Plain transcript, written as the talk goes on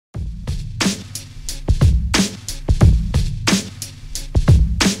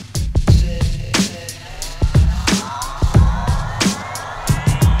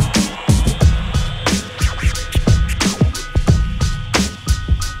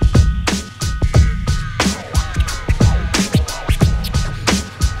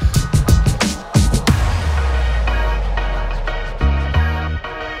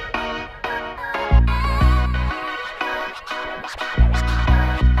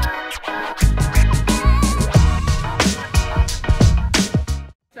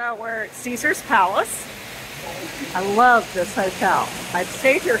We're at Caesar's Palace. I love this hotel. I've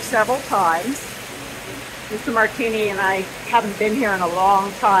stayed here several times. Mr. Martini and I haven't been here in a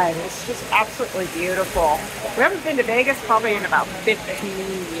long time. It's just absolutely beautiful. We haven't been to Vegas probably in about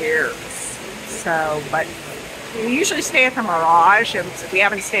 15 years. So, but we usually stay at the Mirage, and we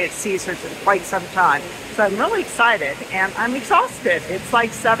haven't stayed at Caesar's in quite some time. So I'm really excited, and I'm exhausted. It's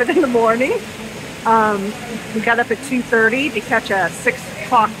like 7 in the morning. We got up at 2:30 to catch a 6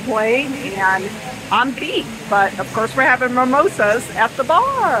 o'clock plane, and I'm beat. But of course, we're having mimosas at the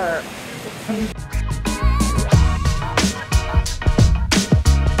bar.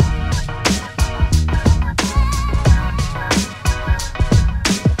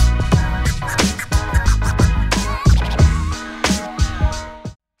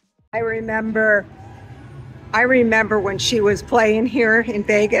 I remember when she was playing here in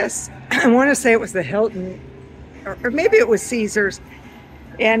Vegas. I want to say it was the Hilton, or maybe it was Caesar's.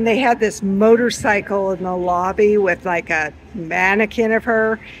 And they had this motorcycle in the lobby with like a mannequin of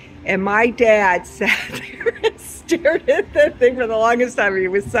her. And my dad sat there and stared at that thing for the longest time. He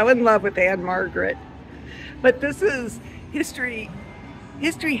was so in love with Anne Margaret. But this is history.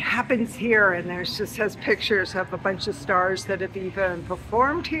 History happens here, and there's just has pictures of a bunch of stars that have even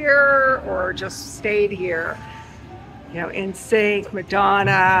performed here or just stayed here. You know, NSYNC,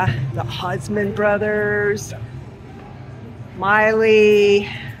 Madonna, the Husband Brothers, Miley,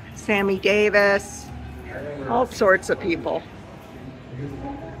 Sammy Davis, all sorts of people.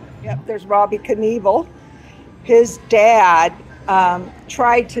 Yep, there's Robbie Knievel. His dad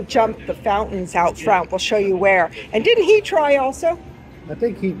tried to jump the fountains out front. We'll show you where. And didn't he try also? I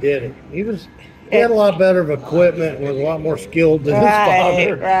think he did it. He had a lot better of equipment and was a lot more skilled than his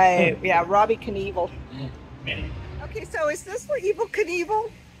father. Right, yeah, Robbie Knievel. Okay, so is this where Evel Knievel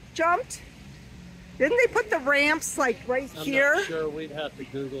jumped? Didn't they put the ramps like right here? I'm not sure. We'd have to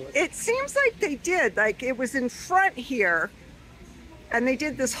Google it. It seems like they did. Like it was in front here, and they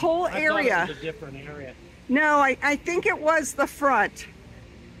did this whole area. I thought it was a different area. No, I think it was the front.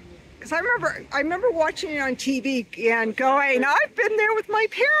 Because I remember watching it on TV and going, I've been there with my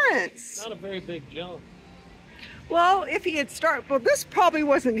parents. Not a very big jump. Well, if he had started, well, this probably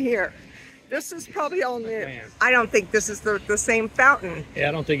wasn't here. This is probably all new. I don't think this is the same fountain. Yeah,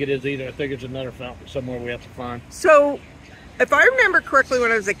 I don't think it is either. I think it's another fountain somewhere we have to find. So, if I remember correctly,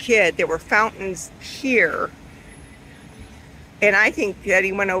 when I was a kid, there were fountains here. And I think that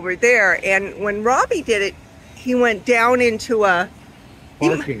he went over there. And when Robbie did it, he went down into a...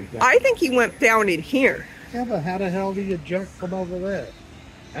 I think he went down in here. Yeah, but how the hell do you jump from over there?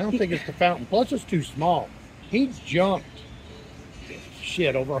 I don't think it's the fountain. Plus, it's too small. He jumped,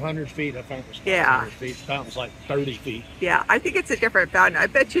 shit, over 100 feet. I found it was 100 feet. The fountain's like 30 feet. Yeah, I think it's a different fountain. I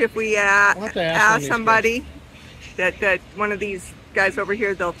bet you if we ask somebody, that one of these guys over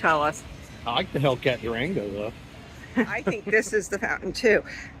here, they'll tell us. I like the Hellcat Durango, though. I think this is the fountain, too.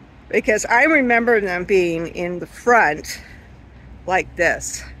 Because I remember them being in the front like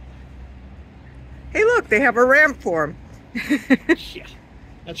this. Hey, look, they have a ramp for him. Yeah,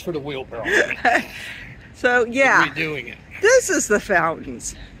 that's for the wheelbarrow. So, yeah. Redoing it. This is the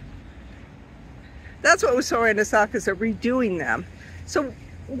fountains. That's what was throwing us off, because they're redoing them. So,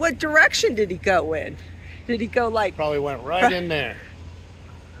 what direction did he go in? Did he go like... Probably went right in there.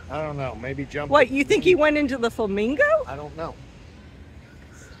 I don't know. Maybe jump. What, you think he went into the Flamingo? I don't know.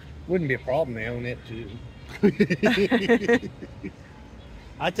 Wouldn't be a problem. They own it, too.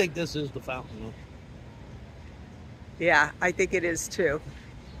 I think this is the fountain, though. Yeah, I think it is too.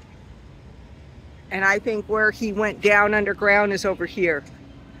 And I think where he went down underground is over here.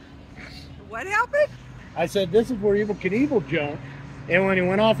 What happened? I said this is where Evel Knievel jumped, and when he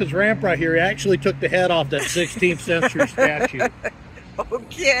went off his ramp right here, he actually took the head off that 16th century statue.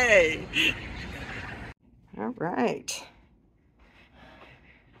 Okay. All right.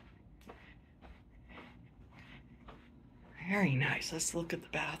 Very nice. Let's look at the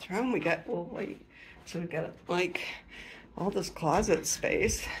bathroom. We got, well, wait. So we got like all this closet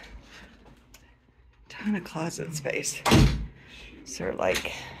space. Ton of closet space. So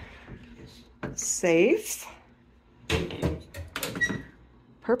like safe.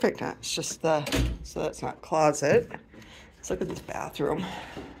 Perfect. It's just the, so that's not closet. Let's look at this bathroom.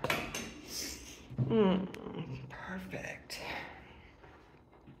 Perfect.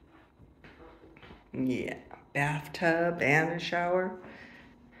 Yeah. Bathtub and a shower.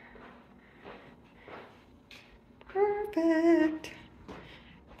 Perfect.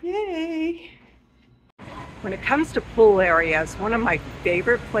 Yay. When it comes to pool areas, one of my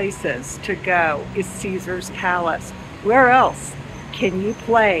favorite places to go is Caesar's Palace. Where else can you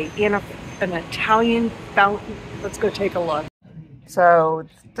play in an Italian fountain? Let's go take a look. So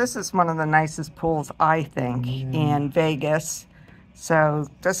this is one of the nicest pools, I think, in Vegas. So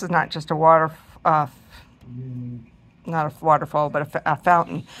this is not just a not a waterfall, but a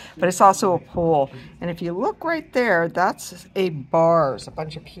fountain, but it's also a pool. And if you look right there, that's a bar. There's a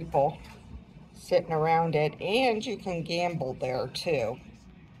bunch of people sitting around it, and you can gamble there too.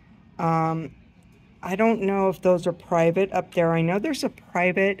 I don't know if those are private up there. I know there's a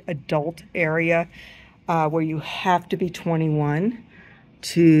private adult area where you have to be 21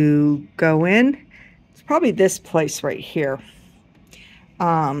 to go in. It's probably this place right here.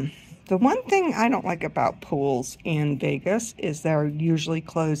 The one thing I don't like about pools in Vegas is they're usually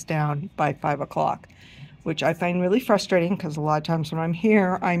closed down by 5 o'clock, which I find really frustrating because a lot of times when I'm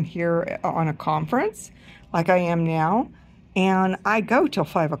here on a conference like I am now, and I go till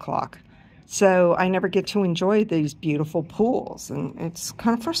 5 o'clock. So I never get to enjoy these beautiful pools, and it's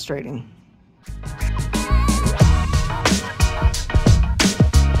kind of frustrating.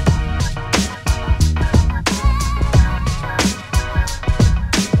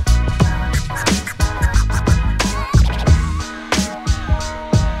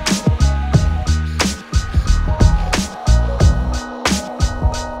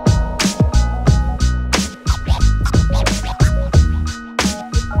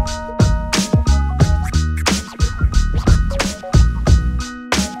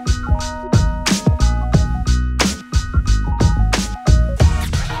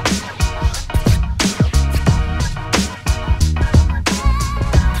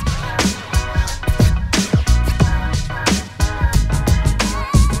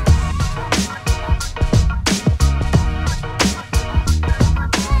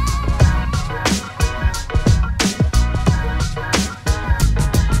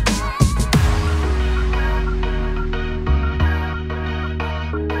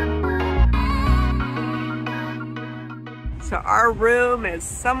 So our room is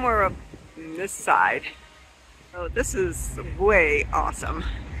somewhere up on this side. Oh, this is way awesome.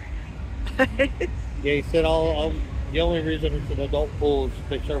 Yeah, he said the only reason it's an adult pool is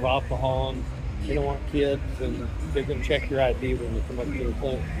they serve alcohol and they don't want kids, and they're going to check your ID when you come up to the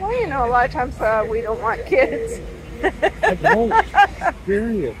thing. Well, you know, a lot of times we don't want kids. I don't.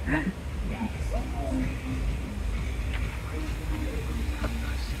 Period.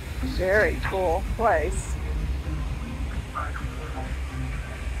 Very cool place.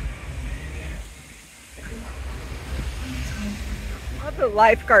 Love the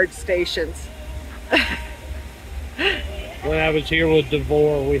lifeguard stations. When I was here with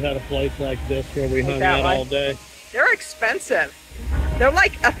DeVore, we had a place like this where we hung out all day. They're expensive. They're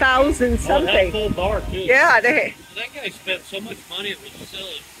like $1,000 something. Well, that full bar too. Yeah, they. That guy spent so much money, it was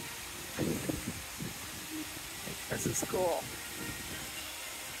silly. This is cool.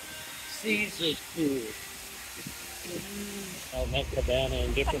 Caesar's pool. That cabana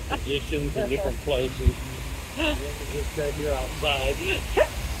in different positions in different places. Just right here outside.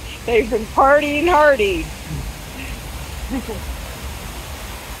 They've been partying hardy.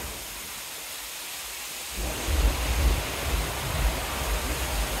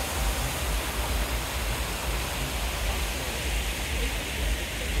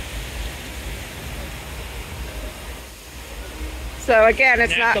 So again,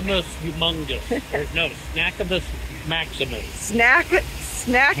 it's Snackamus humongous. There's no Snackamus maximus.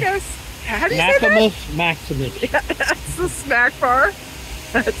 Snackus? How do you say that? Snackamus maximus. Yeah, that's the snack bar.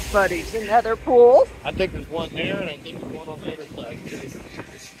 That's funny. There's another pool. I think there's one there, and I think there's one on the other side.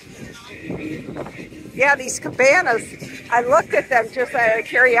 Yeah, these cabanas, I looked at them just out of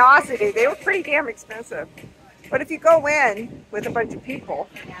curiosity. They were pretty damn expensive. But if you go in with a bunch of people.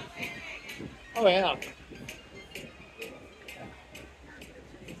 Oh, yeah.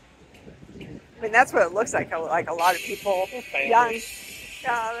 I mean, that's what it looks like a lot of people, young.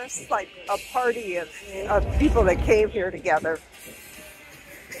 Yeah, this is like a party of people that came here together.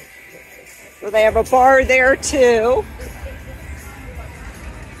 So they have a bar there too.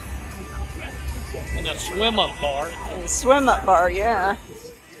 And a swim-up bar. And a swim-up bar, yeah.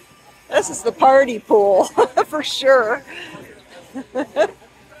 This is the party pool, for sure. A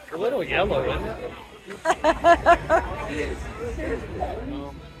little yellow, isn't it?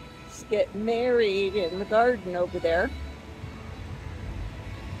 Just get married in the garden over there.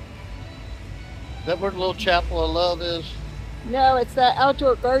 Is that where the little Chapel of Love is? No, it's that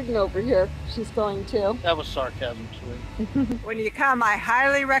outdoor garden over here she's going to. That was sarcasm, sweet. When you come, I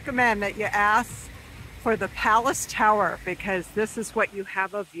highly recommend that you ask for the Palace Tower, because this is what you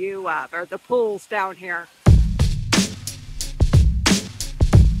have a view of, or the pools down here.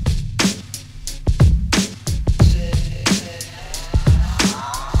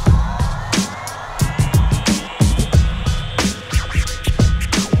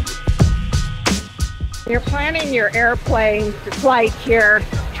 You're planning your airplane flight here.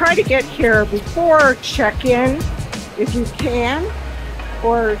 Try to get here before check-in if you can,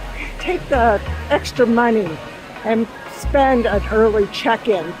 or take the extra money and spend an early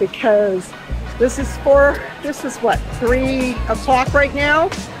check-in, because this is what, 3 o'clock right now,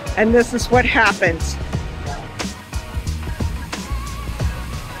 and this is what happens.